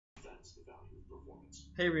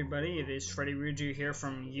Hey everybody, it is Freddy Ruju here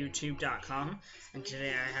from YouTube.com, and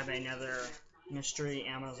today I have another mystery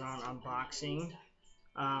Amazon unboxing.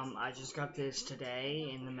 I just got this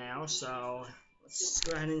today in the mail, so let's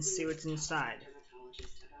go ahead and see what's inside.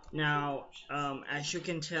 Now, as you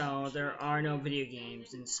can tell, there are no video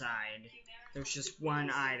games inside. There's just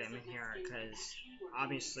one item in here, because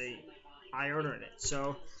obviously I ordered it.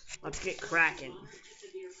 So, let's get cracking.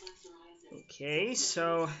 Okay,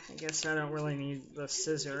 so I guess I don't really need the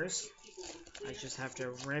scissors. I just have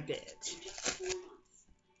to rip it.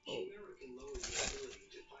 Oh.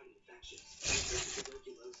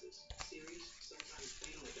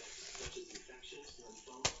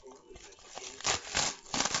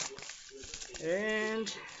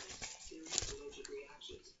 And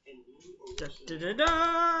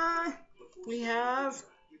da-da-da-da! We have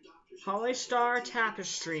Holly Starr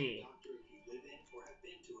tapestry.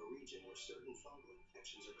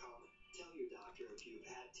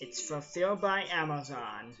 It's fulfilled by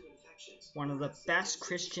Amazon. One of the best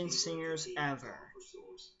Christian singers ever.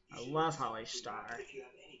 I love Holly Starr.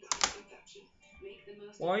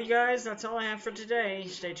 Well, you guys, that's all I have for today.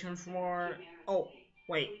 Stay tuned for more. Oh,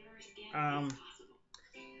 wait.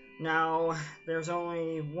 Now, there's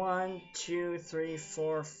only 1, 2, 3,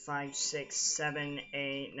 4, 5, 6, 7,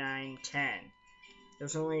 8, 9, 10.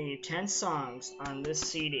 There's only 10 songs on this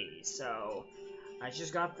CD, so I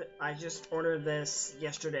just ordered this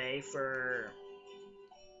yesterday for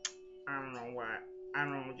I don't know what. I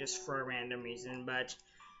don't know, just for a random reason, but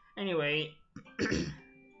anyway,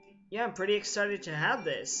 yeah, I'm pretty excited to have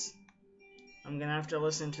this. I'm gonna have to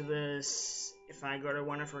listen to this if I go to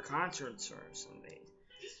one of her concerts or something.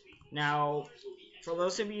 Now, for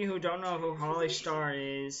those of you who don't know who Holly Starr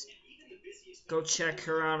is, go check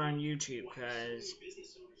her out on YouTube, because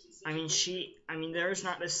there's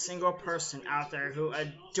not a single person out there who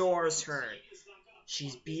adores her.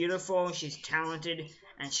 She's beautiful, she's talented,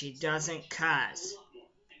 and she doesn't cuss.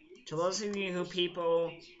 To those of you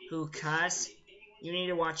people who cuss, you need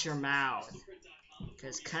to watch your mouth,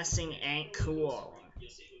 because cussing ain't cool.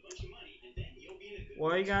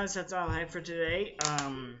 Well, you guys, that's all I have for today.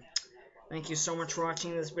 Thank you so much for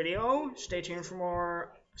watching this video. Stay tuned for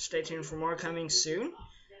more. Stay tuned for more coming soon.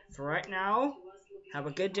 For right now, have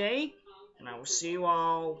a good day, and I will see you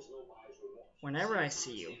all whenever I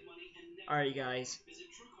see you. Alright, you guys.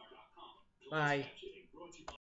 Bye.